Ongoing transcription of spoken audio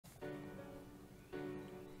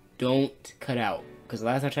don't cut out. Because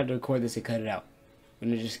last time I tried to record this, it cut it out. I'm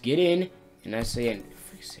going to just get in, and I say it.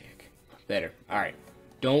 Freak sick. Better. Alright.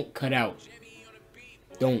 Don't cut out.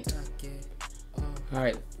 Don't.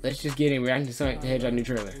 Alright, let's just get in. We're reacting to Sonic the Hedgehog new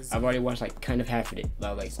trailer. I've already watched like kind of half of it.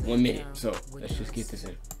 About like 1 minute. So, let's just get this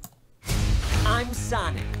in. I'm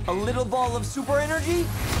Sonic, a little ball of super energy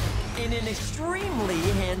in an extremely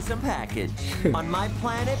handsome package. On my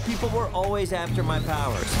planet, people were always after my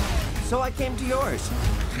powers. So I came to yours.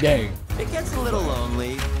 Dang. It gets a little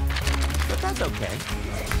lonely, but that's okay.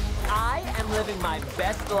 I am living my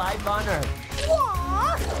best life on Earth.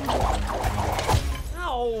 What?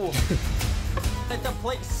 Ow! Let the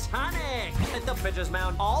plate Sonic! Let the pitcher's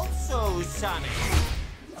mound also Sonic!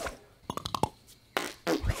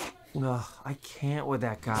 Ugh, I can't with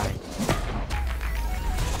that guy.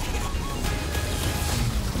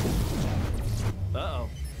 Uh-oh.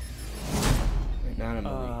 Not a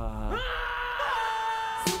movie.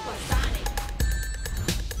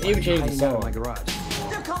 They even changed the song. In my garage.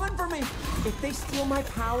 They're coming for me! If they steal my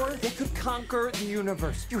power, they could conquer the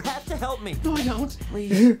universe. You have to help me. No, I don't.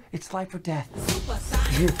 Please, it's life or death.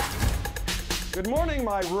 Good morning,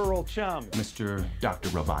 my rural chum. Mr. Dr.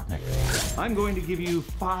 Robotnik. I'm going to give you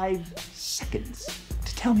 5 seconds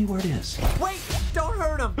to tell me where it is. Wait! Don't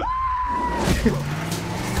hurt him!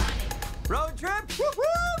 Road trip?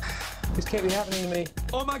 This can't be happening to me.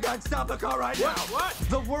 Oh my god, stop the car right now! What?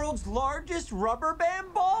 The world's largest rubber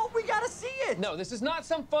band ball? We gotta see it! No, this is not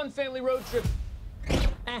some fun family road trip.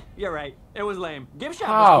 You're right. It was lame. Gift shop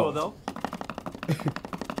How? was cool,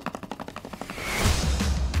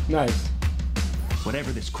 though. Nice.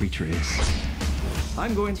 Whatever this creature is,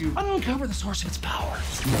 I'm going to uncover the source of its power.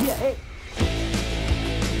 Yeah, hey.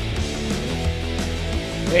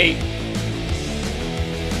 Hey.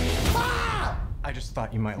 I just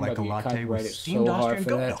thought you might like a About to get latte with copyrighted steamed so hard Austrian for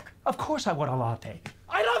goat that. milk. Of course I want a latte.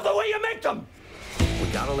 I love the way you make them! We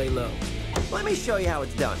gotta lay low. Let me show you how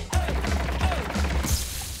it's done.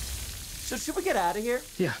 So should we get out of here?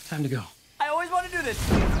 Yeah, time to go. I always want to do this.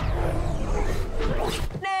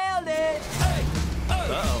 Nailed it!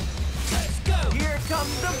 Uh-oh. Let's go! Here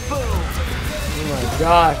comes the boom! Oh my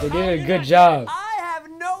gosh, they did a good job. I have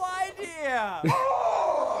no idea!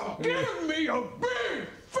 Oh, give me a big,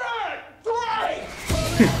 fat break!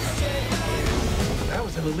 That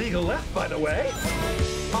was an illegal left, by the way.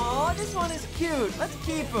 Aw, this one is cute. Let's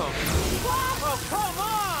keep him. Oh, come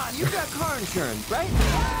on! You got car insurance, right?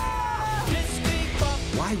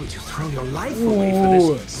 Why would you throw your life away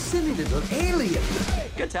for this silly little alien?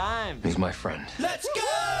 Good time. He's my friend. Let's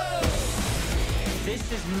go!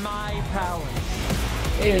 This is my power.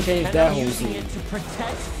 They didn't change And that I'm whole using scene. it to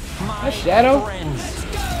protect my That's Shadow? friends.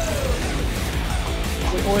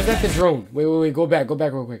 Wait, or is that the drone? Wait, go back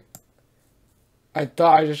real quick. I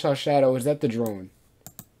thought I just saw Shadow. Is that the drone?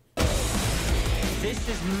 This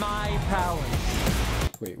is my power.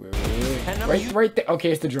 Wait. And I'm Right there.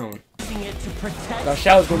 Okay, it's the drone. using it to protect I thought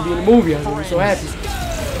Shadow's gonna be in the movie. I was gonna be so happy.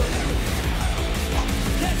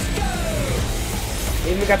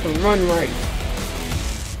 They even got the run right.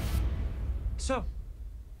 So,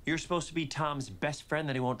 you're supposed to be Tom's best friend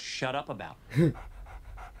that he won't shut up about.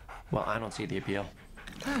 Well, I don't see the appeal.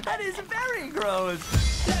 That is very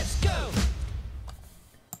gross. Let's go.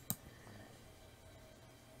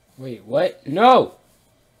 Wait, what? No!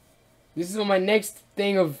 This is on my next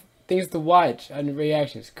thing of things to watch on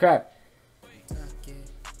reactions. Crap.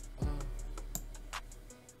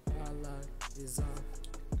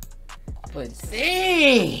 But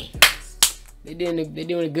dang! They're doing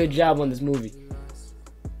a good job on this movie.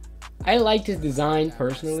 I liked his design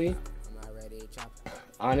personally.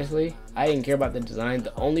 Honestly, I didn't care about the design.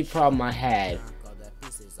 The only problem I had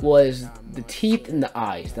was the teeth and the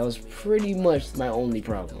eyes. That was pretty much my only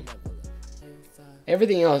problem.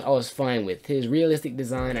 Everything else I was fine with. His realistic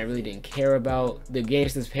design I really didn't care about. The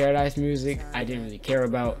Gangsta's Paradise music I didn't really care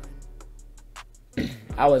about.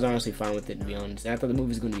 I was honestly fine with it, to be honest. And I thought the movie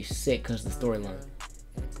was going to be sick because of the storyline.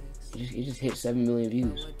 It just hit 7 million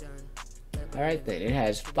views. Alright then, it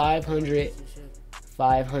has 500,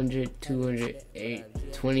 200,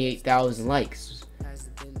 28,000 likes.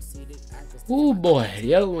 Oh boy,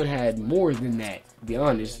 the other one had more than that, to be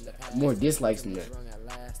honest. More dislikes than that.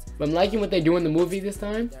 But I'm liking what they do in the movie this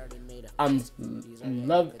time. I'm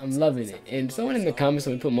loving it. And someone in the comments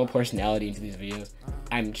will put more personality into these videos.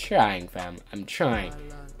 I'm trying, fam. I'm trying.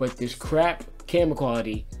 But this crap camera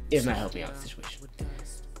quality is not helping out the situation.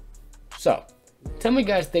 So, tell me what you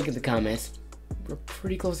guys think in the comments. We're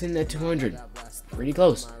pretty close in that 200. Pretty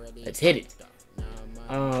close. Let's hit it.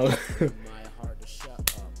 Tell me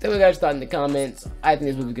what you guys thought in the comments. I think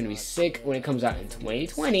this movie's gonna be sick when it comes out in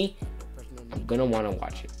 2020. I'm gonna wanna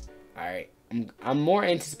watch it. Alright, I'm more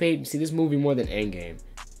anticipating to see this movie more than Endgame.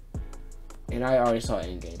 And I already saw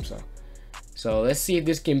Endgame, so let's see if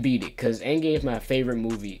this can beat it, because Endgame is my favorite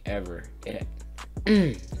movie ever.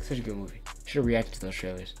 Such a good movie. Should have reacted to those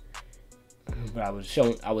trailers. But I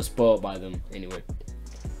was spoiled by them anyway.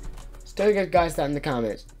 So tell you guys that in the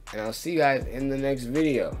comments, and I'll see you guys in the next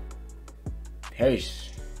video. Peace.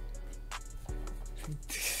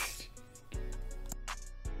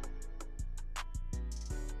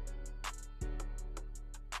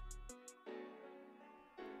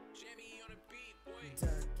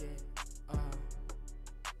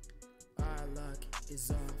 Our luck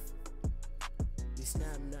is off. We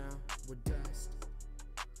snap now, we're dust.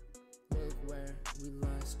 Look where we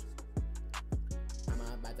lost. I'm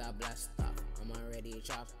about to blast off. I'm already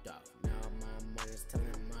chopped off. Now my mind's telling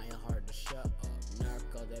my heart to shut up. Knock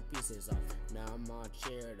all the pieces off. Now I'm all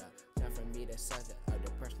cheered up. Time for me to suck it up.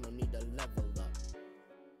 Depression